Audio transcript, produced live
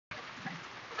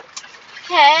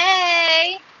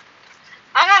Hey,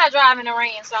 I gotta drive in the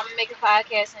rain, so I'm gonna make a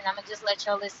podcast and I'm gonna just let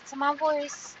y'all listen to my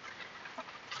voice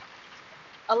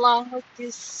along with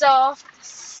this soft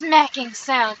smacking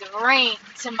sound of rain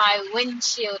to my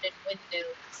windshield and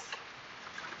windows.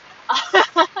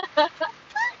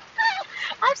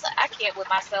 I can't with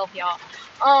myself, y'all.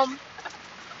 Um,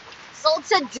 so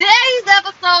today's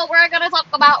episode, we're gonna talk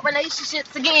about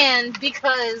relationships again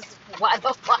because why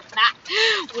the fuck not?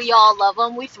 We all love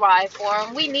them, we thrive for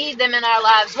them, we need them in our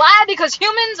lives. Why? Because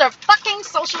humans are fucking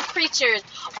social creatures.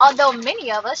 Although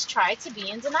many of us try to be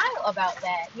in denial about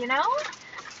that, you know?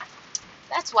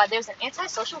 That's why there's an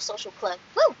antisocial social club.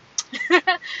 Woo!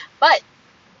 But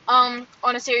on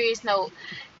a serious note,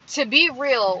 to be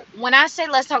real, when I say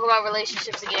let's talk about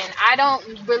relationships again, I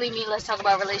don't really mean let's talk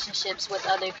about relationships with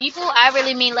other people. I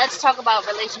really mean let's talk about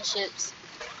relationships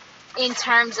in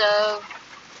terms of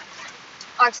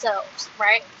ourselves,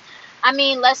 right? I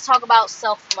mean, let's talk about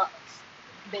self-love,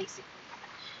 basically.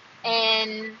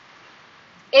 And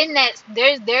in that,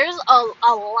 there's a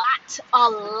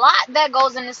lot that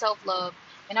goes into self-love.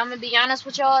 And I'm gonna be honest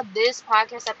with y'all, this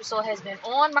podcast episode has been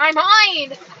on my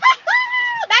mind.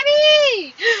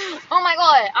 Baby! Oh my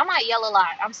god, I might yell a lot.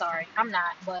 I'm sorry. I'm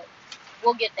not, but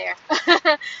we'll get there.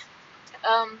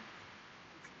 um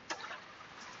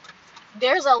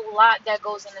there's a lot that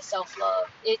goes into self-love.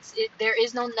 There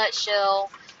is no nutshell.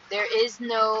 There is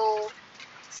no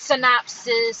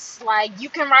synopsis. Like, you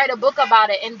can write a book about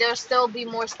it and there'll still be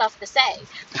more stuff to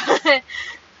say.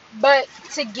 But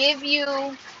to give you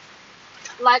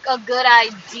like a good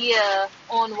idea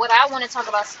on what I want to talk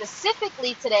about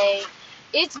specifically today,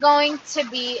 it's going to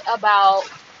be about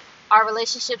our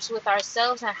relationships with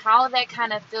ourselves and how that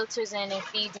kind of filters in and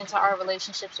feeds into our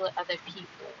relationships with other people.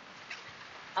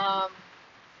 Um,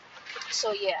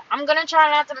 so yeah, I'm gonna try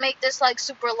not to make this like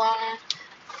super long,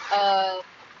 uh,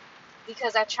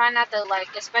 because I try not to, like,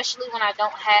 especially when I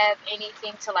don't have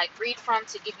anything to like read from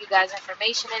to give you guys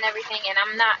information and everything, and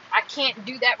I can't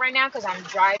do that right now because I'm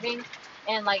driving.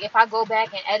 And like, if I go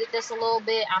back and edit this a little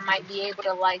bit, I might be able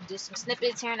to like do some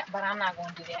snippets here, but I'm not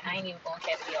gonna do that. I ain't even gonna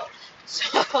catch video.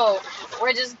 So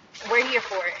we're here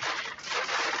for it.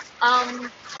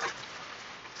 Um,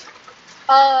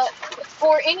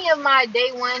 for any of my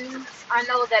day ones, I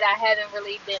know that I haven't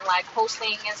really been like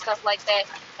posting and stuff like that,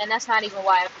 and that's not even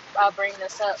why I bring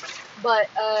this up. But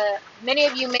many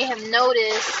of you may have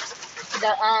noticed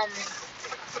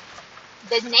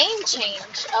the name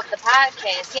change of the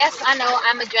podcast. Yes, I know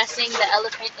I'm addressing the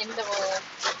elephant in the room,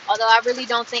 although I really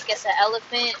don't think it's an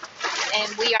elephant,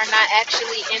 and we are not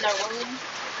actually in a room,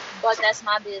 but that's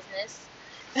my business.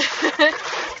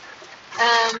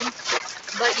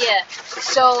 But yeah,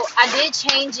 so I did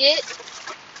change it,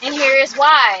 and here is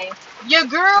why. Your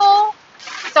girl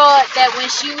thought that when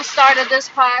she started this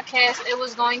podcast, it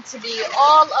was going to be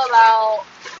all about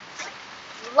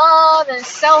love and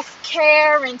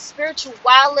self-care and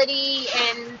spirituality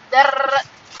and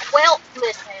well,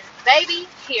 listen, baby,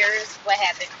 here's what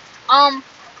happened.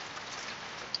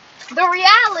 The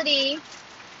reality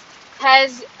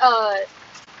has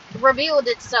revealed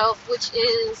itself, which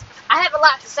is I have a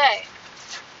lot to say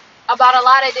about a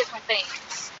lot of different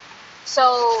things.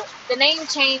 So the name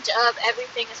change of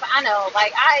everything is, I know,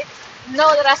 like, I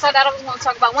know that I said that I was going to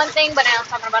talk about one thing, but now I'm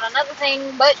talking about another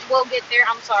thing, but we'll get there.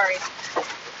 I'm sorry.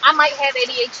 I might have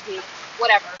ADHD,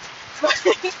 whatever.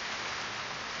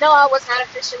 No, I was not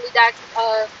officially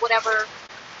whatever.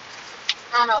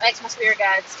 I don't know, ask my spirit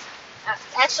guides.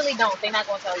 Actually, don't. They're not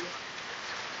going to tell you.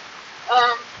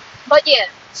 But yeah,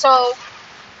 so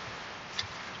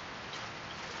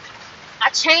I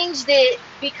changed it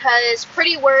because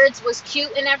pretty words was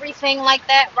cute and everything like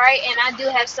that, right? And I do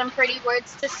have some pretty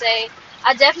words to say.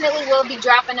 I definitely will be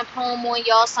dropping a poem on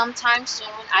y'all sometime soon,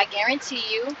 I guarantee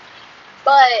you.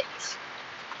 But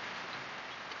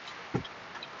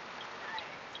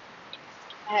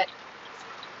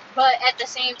at the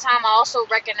same time, I also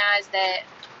recognize that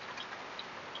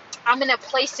I'm in a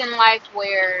place in life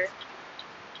where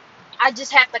I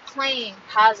just have to claim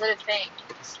positive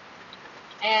things.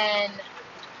 And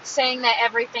saying that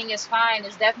everything is fine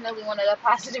is definitely one of the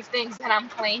positive things that I'm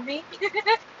claiming.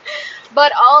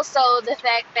 But also the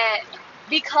fact that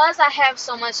because I have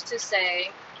so much to say,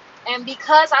 and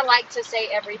because I like to say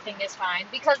everything is fine,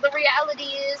 because the reality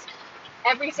is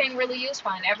everything really is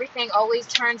fine. Everything always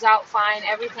turns out fine.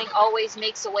 Everything always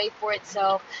makes a way for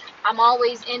itself. I'm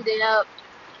always ending up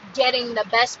getting the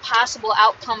best possible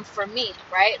outcome for me,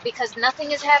 right? Because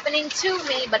nothing is happening to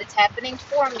me, but it's happening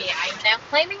for me. I'm now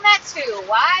claiming that too.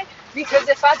 Why? Because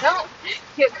if I don't,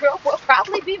 your girl will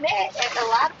probably be mad at a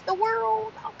lot of the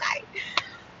world. Okay.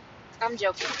 I'm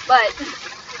joking. But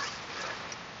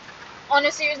on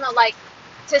a serious note, like,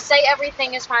 to say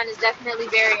everything is fine is definitely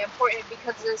very important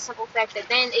because of the simple fact that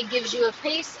then it gives you a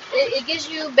peace. It gives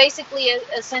you basically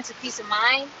a sense of peace of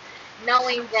mind,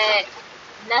 knowing that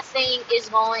nothing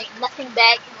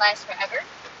bad can last forever,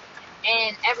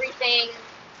 and everything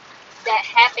that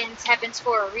happens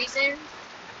for a reason,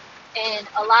 and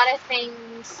a lot of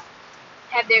things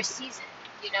have their season,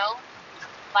 you know.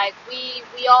 Like,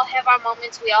 we all have our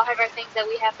moments, we all have our things that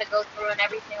we have to go through and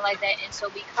everything like that, and so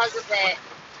because of that,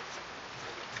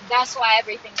 that's why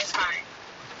everything is fine,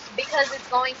 because it's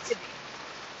going to be.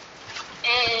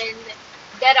 And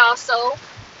that also,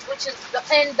 which is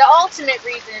the ultimate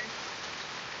reason,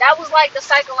 that was like the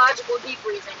psychological deep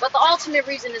reason, but the ultimate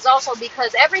reason is also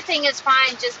because everything is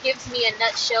fine just gives me a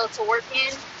nutshell to work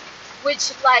in,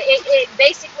 which, like, it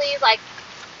basically, like,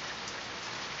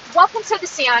 welcome to the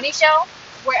Siani show,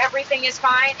 where everything is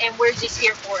fine and we're just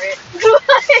here for it.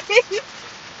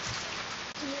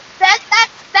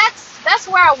 That's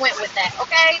where I went with that.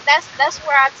 Okay, that's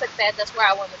where I took that. That's where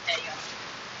I went with that, y'all.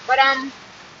 But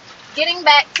getting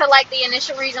back to, like, the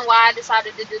initial reason why I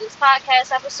decided to do this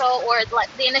podcast episode, or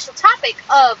like the initial topic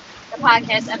of the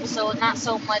podcast episode, not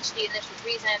so much the initial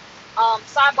reason.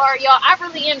 Sidebar, y'all, I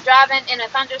really am driving in a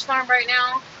thunderstorm right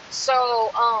now,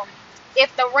 so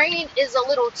if the rain is a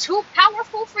little too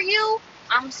powerful for you,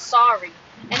 I'm sorry.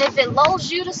 And if it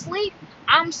lulls you to sleep,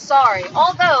 I'm sorry.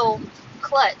 Although,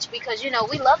 clutch, because, you know,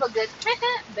 we love a good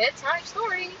bedtime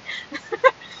story.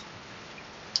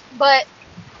 But,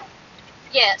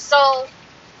 yeah, so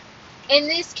in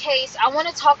this case, I want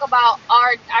to talk about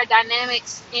our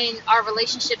dynamics in our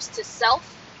relationships to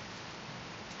self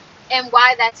and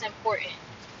why that's important.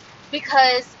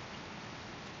 Because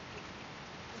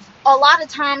a lot of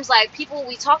times, like, people,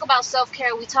 we talk about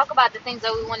self-care, we talk about the things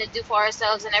that we want to do for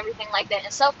ourselves and everything like that,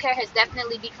 and self-care has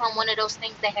definitely become one of those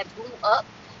things that have blew up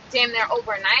damn near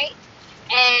overnight,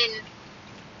 and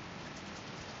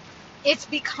it's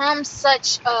become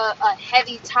such a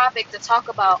heavy topic to talk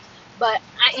about. But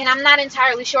I'm not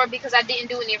entirely sure because I didn't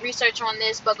do any research on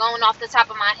this, but going off the top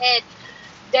of my head,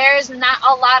 there's not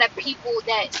a lot of people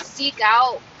that seek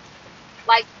out,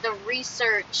 like, the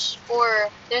research, or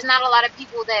there's not a lot of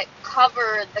people that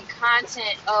cover the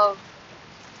content of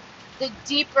the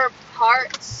deeper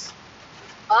parts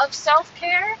of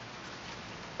self-care.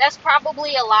 That's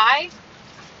probably a lie,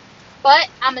 but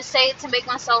I'm gonna say it to make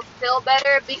myself feel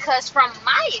better, because from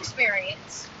my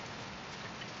experience,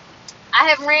 I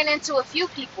have ran into a few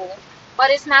people,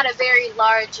 but it's not a very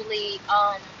largely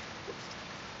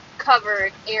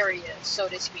covered area, so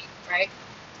to speak, right?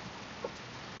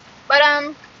 But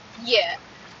yeah.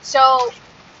 So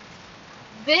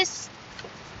this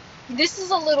is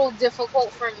a little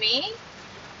difficult for me,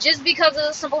 just because of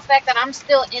the simple fact that I'm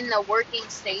still in the working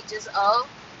stages of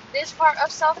this part of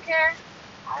self-care.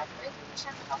 I really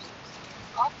turned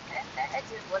off that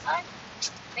exit, was I?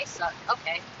 They suck.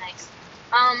 Okay, nice.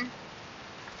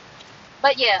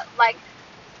 But yeah, like,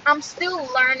 I'm still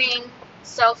learning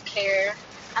self-care.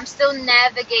 I'm still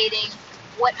navigating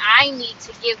what I need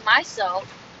to give myself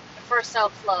for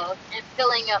self-love and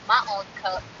filling up my own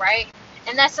cup, right?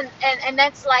 And that's and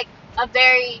that's like a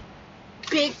very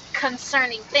big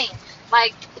concerning thing.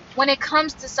 Like, when it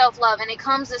comes to self-love and it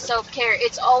comes to self-care,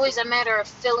 it's always a matter of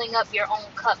filling up your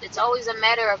own cup. It's always a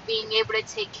matter of being able to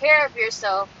take care of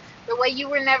yourself the way you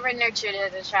were never nurtured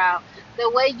as a child, the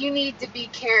way you need to be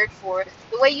cared for,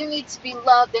 the way you need to be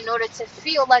loved in order to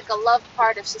feel like a loved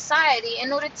part of society,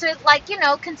 in order to, like, you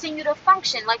know, continue to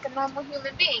function like a normal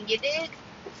human being, you dig?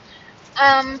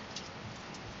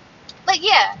 But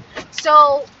yeah,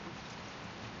 so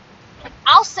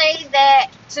I'll say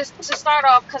that to start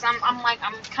off, because I'm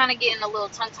kind of getting a little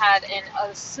tongue-tied and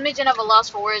a smidgen of a loss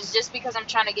for words, just because I'm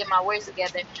trying to get my words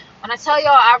together. When I tell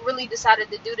y'all I really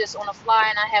decided to do this on the fly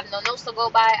and I have no notes to go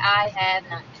by, I have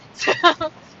none. So,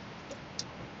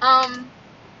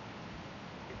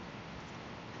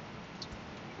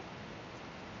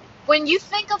 when you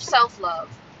think of self-love,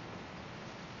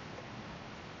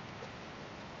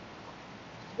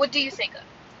 what do you think of?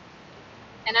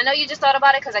 And I know you just thought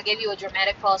about it because I gave you a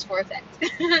dramatic pause for effect.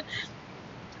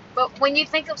 But when you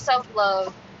think of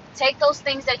self-love, take those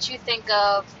things that you think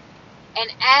of and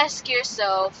ask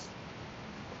yourself,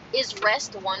 is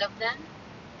rest one of them?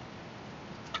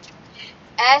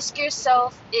 Ask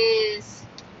yourself, is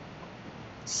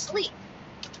sleep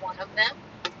one of them?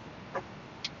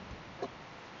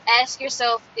 Ask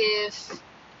yourself if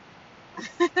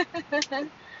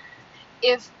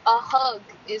if a hug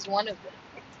is one of them.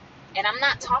 And I'm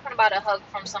not talking about a hug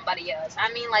from somebody else.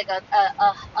 I mean, like a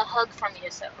hug from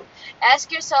yourself.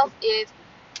 Ask yourself if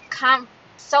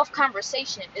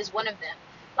self-conversation is one of them.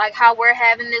 Like how we're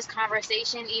having this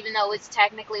conversation, even though it's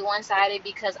technically one-sided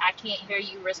because I can't hear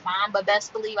you respond, but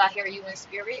best believe I hear you in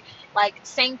spirit. Like,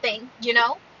 same thing, you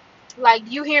know? Like,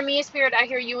 you hear me in spirit, I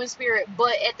hear you in spirit,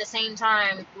 but at the same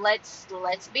time, let's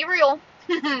be real.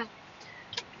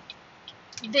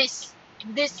 this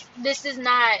this is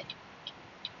not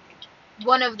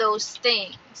one of those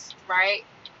things, right?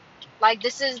 Like,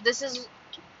 this is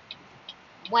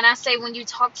when I say when you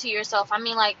talk to yourself, I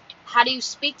mean, like, how do you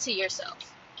speak to yourself?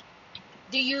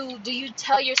 Do you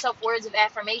tell yourself words of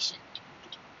affirmation?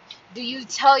 Do you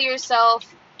tell yourself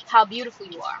how beautiful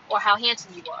you are, or how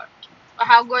handsome you are, or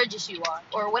how gorgeous you are,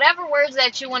 or whatever words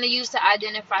that you want to use to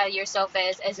identify yourself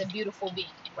as a beautiful being,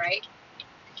 right?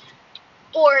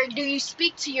 Or do you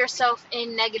speak to yourself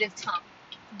in negative tongue?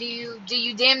 Do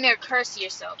you damn near curse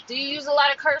yourself? Do you use a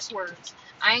lot of curse words?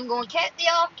 I ain't gonna cat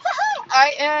y'all.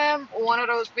 I am one of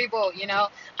those people, you know.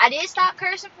 I did stop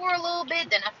cursing for a little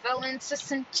bit, then I fell into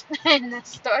some and I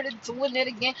started doing it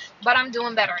again. But I'm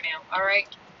doing better now, alright?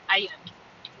 I am.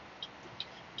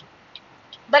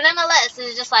 But nonetheless,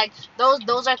 it's just like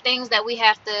those are things that we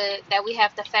have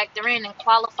to factor in and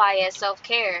qualify as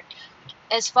self-care.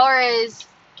 As far as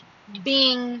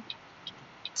being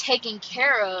taken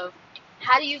care of,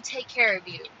 how do you take care of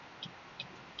you?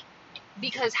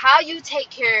 Because how you take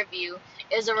care of you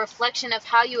is a reflection of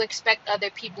how you expect other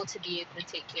people to be able to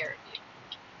take care of you.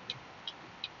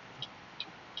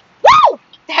 Woo!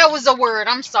 That was a word.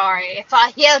 I'm sorry if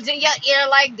I yelled in your ear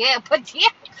like that, but yeah.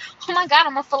 Oh my god,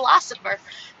 I'm a philosopher.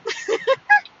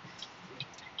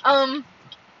 um,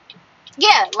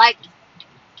 yeah, like,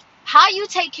 how you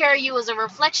take care of you is a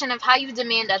reflection of how you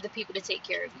demand other people to take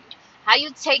care of you. How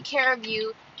you take care of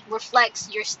you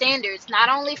reflects your standards, not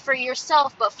only for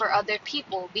yourself, but for other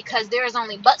people. Because there is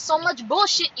only but so much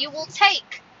bullshit you will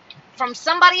take from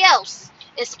somebody else,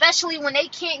 especially when they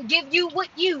can't give you what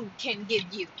you can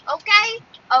give you. Okay?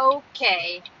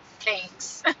 Okay.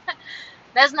 Thanks.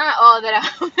 That's not all that I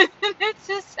wanted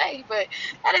to say, but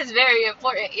that is very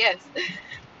important, yes.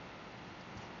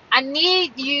 I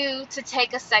need you to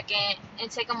take a second and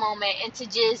take a moment and to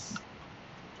just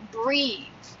breathe,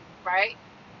 right?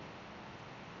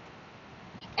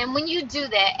 And when you do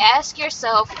that, ask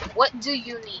yourself, what do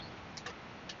you need?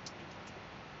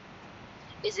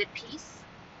 Is it peace?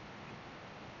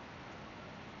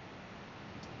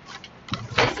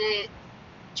 Is it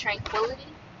tranquility?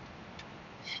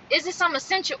 Is it some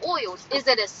essential oils? Is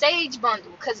it a sage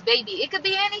bundle? Because, baby, it could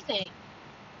be anything.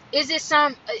 Is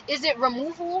it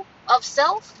removal of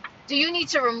self? Do you need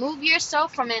to remove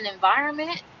yourself from an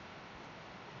environment?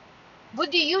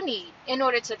 What do you need in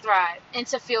order to thrive and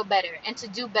to feel better and to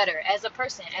do better as a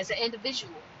person, as an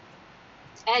individual,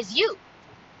 as you?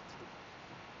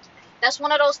 That's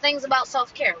one of those things about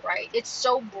self-care, right? It's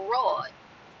so broad,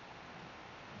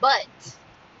 but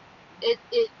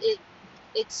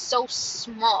it's so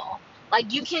small.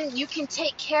 Like, you can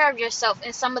take care of yourself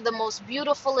in some of the most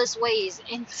beautifulest ways,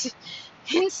 and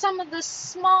in some of the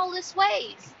smallest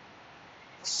ways.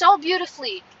 So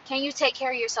beautifully can you take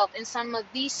care of yourself in some of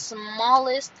the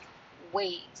smallest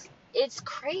ways. It's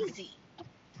crazy.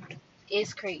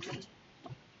 It's crazy.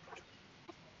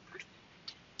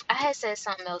 I had said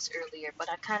something else earlier, but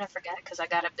I kind of forgot because I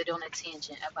got a bit on a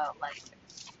tangent about, like,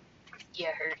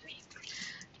 yeah, hurt me.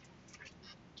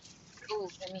 Ooh,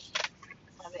 let me.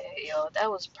 My bad, y'all. That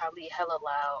was probably hella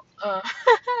loud.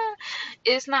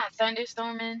 It's not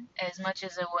thunderstorming as much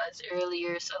as it was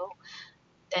earlier, so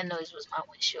that noise was my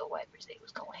windshield wipers. They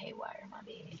was going haywire. My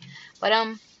bad. But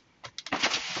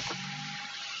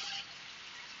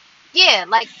yeah,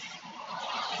 like,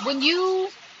 when you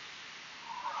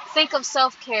think of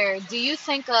self care, do you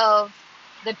think of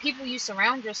the people you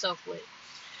surround yourself with?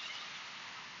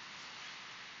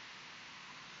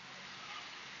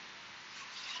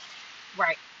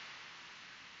 Right.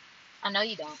 I know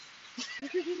you don't.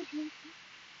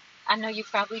 I know you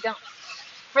probably don't.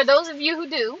 For those of you who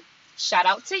do, shout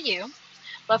out to you.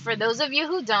 But for those of you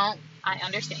who don't, I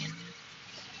understand.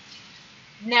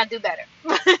 Now do better.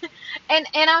 And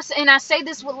I say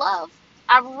this with love.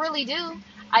 I really do.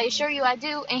 I assure you I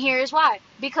do. And here is why.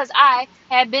 Because I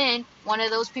have been one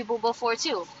of those people before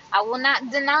too. I will not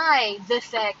deny the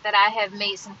fact that I have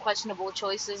made some questionable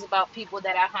choices about people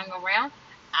that I hung around.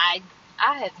 I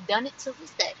I have done it to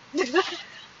this day.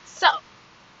 So,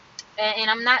 and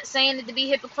I'm not saying it to be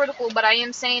hypocritical, but I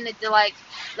am saying it to, like,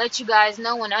 let you guys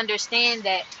know and understand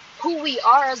that who we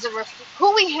are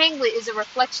who we hang with is a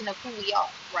reflection of who we are,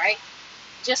 right?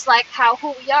 Just like how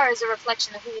who we are is a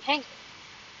reflection of who we hang with.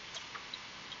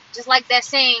 Just like that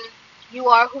saying, you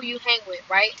are who you hang with,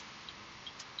 right?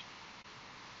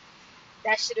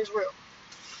 That shit is real.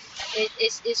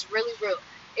 It's really real.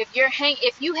 If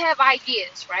you have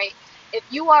ideas, right? If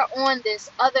you are on this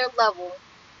other level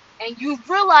and you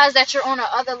realize that you're on a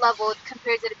other level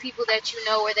compared to the people that you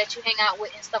know or that you hang out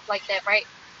with and stuff like that, right?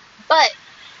 But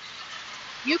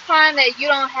you find that you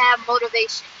don't have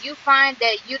motivation. You find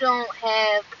that you don't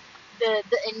have the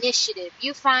initiative.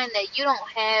 You find that you don't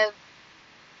have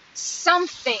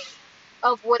something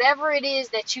of whatever it is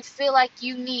that you feel like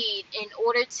you need in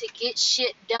order to get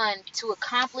shit done to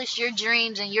accomplish your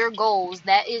dreams and your goals.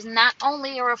 That is not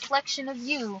only a reflection of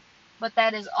you, but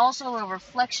that is also a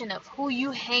reflection of who you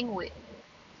hang with.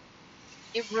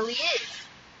 It really is.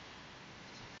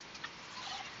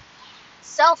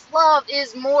 Self-love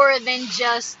is more than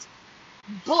just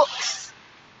books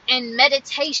and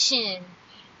meditation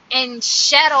and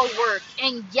shadow work.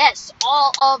 And yes,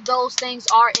 all of those things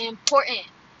are important.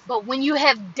 But when you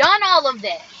have done all of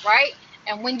that, right?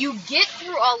 And when you get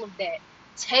through all of that,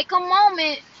 take a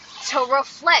moment to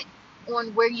reflect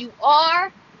on where you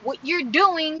are, what you're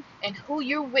doing, and who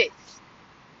you're with.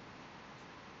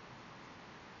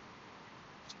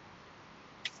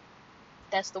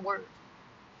 That's the word.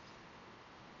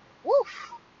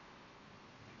 Woof.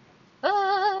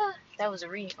 That was a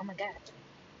read. Oh my god.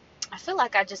 I feel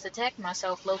like I just attacked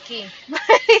myself low key.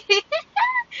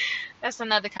 That's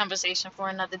another conversation for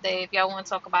another day. If y'all want to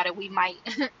talk about it, we might.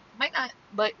 Might not,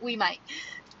 but we might.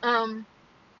 Um,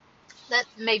 that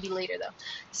maybe later though.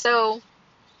 So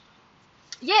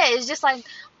yeah, it's just like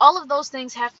all of those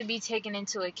things have to be taken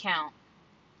into account,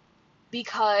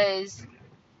 because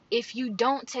if you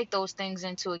don't take those things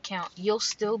into account, you'll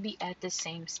still be at the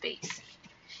same space.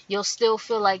 You'll still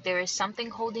feel like there is something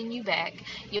holding you back.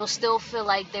 You'll still feel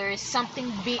like there is something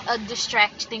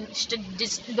distracting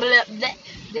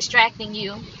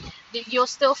you. You'll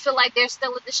still feel like there's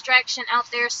still a distraction out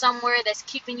there somewhere that's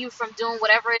keeping you from doing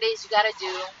whatever it is you gotta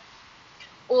do,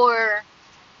 or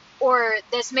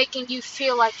that's making you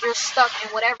feel like you're stuck in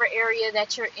whatever area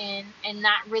that you're in and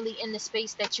not really in the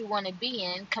space that you want to be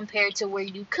in compared to where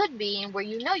you could be and where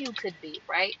you know you could be,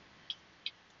 right?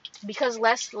 Because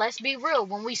let's be real,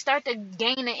 when we start to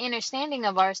gain an understanding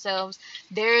of ourselves,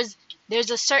 there's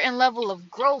a certain level of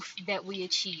growth that we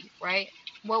achieve, right?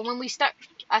 Well, when we start,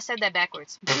 I said that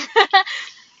backwards.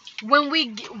 When we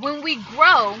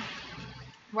grow,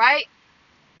 right?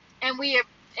 And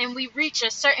we reach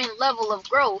a certain level of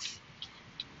growth.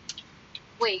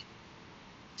 Wait,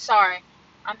 sorry,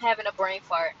 I'm having a brain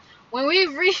fart. When we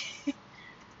re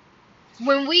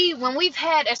when we've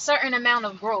had a certain amount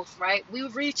of growth, right? We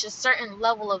reach a certain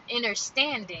level of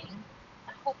understanding.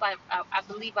 I hope I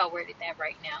believe I worded that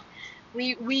right now.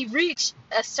 We reach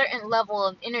a certain level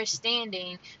of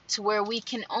understanding to where we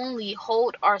can only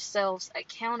hold ourselves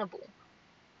accountable.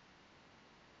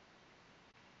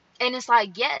 And it's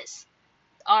like, yes,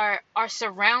 our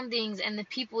surroundings and the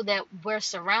people that we're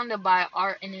surrounded by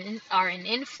are an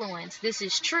influence. This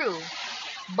is true.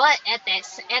 But at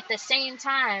the same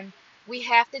time, we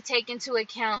have to take into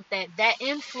account that that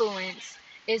influence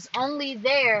is only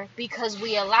there because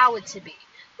we allow it to be,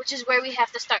 which is where we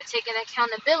have to start taking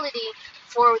accountability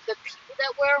for the people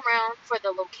that we're around, for the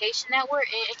location that we're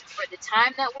in, for the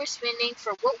time that we're spending,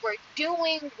 for what we're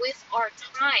doing with our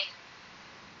time.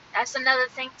 That's another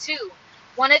thing too.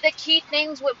 One of the key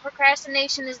things with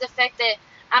procrastination is the fact that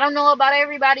I don't know about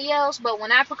everybody else, but when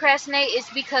I procrastinate, it's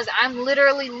because I'm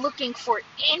literally looking for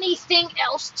anything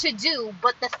else to do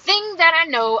but the thing that I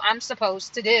know I'm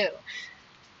supposed to do.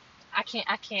 I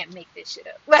can't make this shit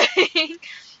up. Like,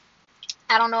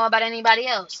 I don't know about anybody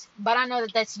else, but I know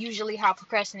that that's usually how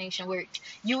procrastination works.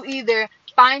 You either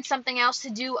find something else to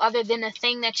do other than the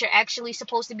thing that you're actually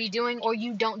supposed to be doing, or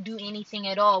you don't do anything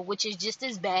at all, which is just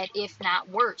as bad, if not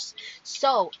worse.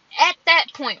 So at that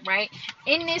point, right,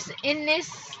 in this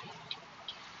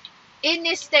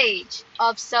stage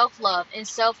of self-love and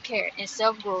self-care and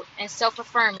self-growth and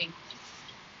self-affirming,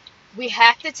 we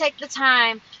have to take the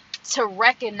time to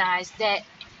recognize that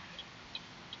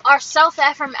our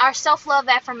self-love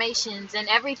affirmations and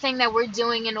everything that we're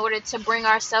doing in order to bring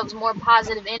ourselves more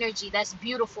positive energy, that's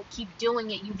beautiful. Keep doing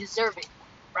it. You deserve it,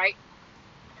 right?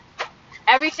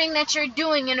 Everything that you're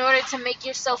doing in order to make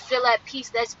yourself feel at peace,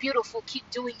 that's beautiful.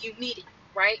 Keep doing. You need it,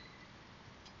 right?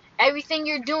 Everything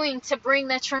you're doing to bring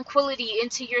that tranquility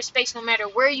into your space, no matter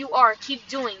where you are, keep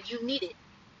doing. You need it.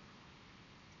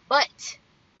 But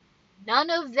none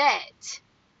of that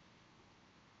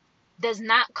does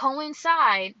not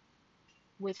coincide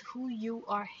with who you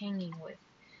are hanging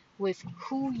with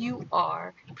who you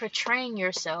are portraying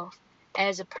yourself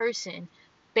as a person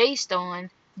based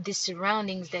on the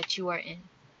surroundings that you are in,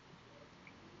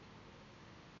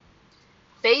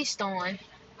 based on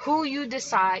who you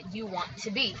decide you want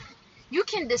to be. You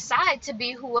can decide to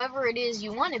be whoever it is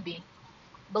you want to be.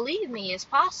 Believe me, it's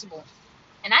possible.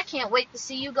 And I can't wait to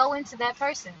see you go into that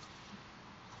person.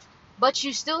 But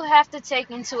you still have to take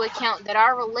into account that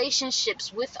our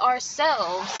relationships with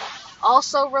ourselves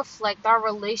also reflect our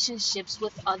relationships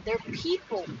with other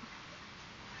people.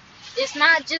 It's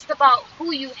not just about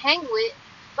who you hang with,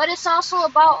 but it's also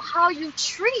about how you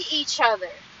treat each other.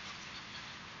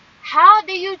 How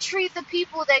do you treat the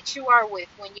people that you are with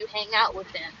when you hang out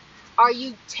with them? Are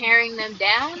you tearing them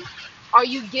down? Are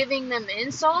you giving them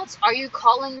insults? Are you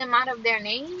calling them out of their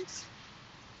names?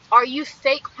 Are you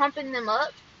fake pumping them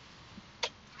up?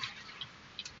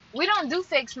 We don't do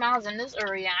fake smiles in this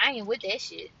area. I ain't with that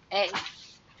shit. Hey.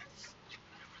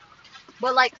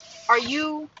 But like, are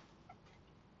you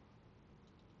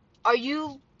are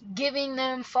you giving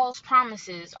them false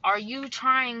promises? Are you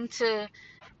trying to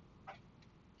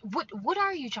what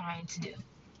are you trying to do?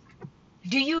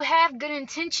 Do you have good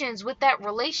intentions with that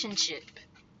relationship?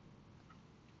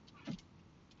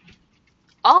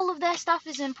 All of that stuff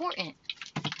is important.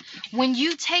 When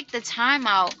you take the time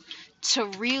out to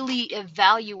really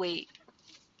evaluate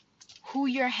who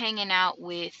you're hanging out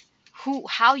with,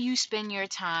 how you spend your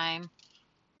time,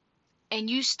 and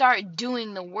you start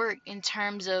doing the work in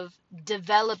terms of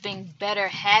developing better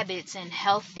habits and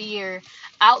healthier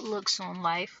outlooks on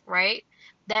life, right?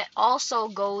 That also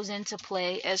goes into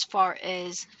play as far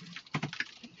as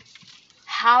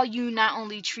how you not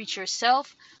only treat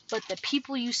yourself, but the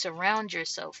people you surround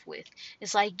yourself with.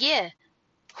 It's like, yeah,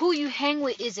 who you hang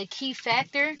with is a key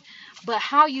factor, but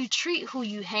how you treat who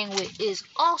you hang with is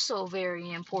also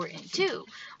very important too.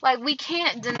 Like, we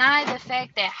can't deny the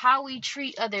fact that how we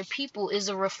treat other people is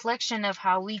a reflection of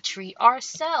how we treat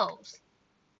ourselves.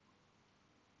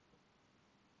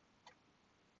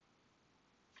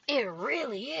 It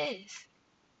really is.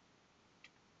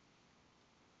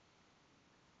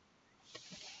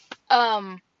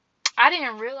 Um, I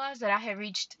didn't realize that I had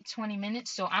reached 20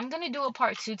 minutes, so I'm going to do a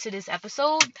part 2 to this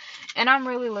episode, and I'm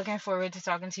really looking forward to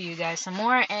talking to you guys some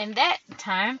more, and that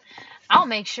time, I'll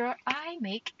make sure I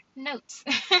make notes,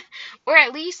 or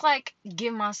at least, like,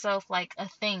 give myself, like, a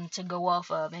thing to go off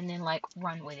of, and then, like,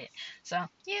 run with it. So,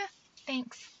 yeah,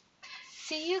 thanks.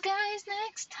 See you guys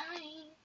next time.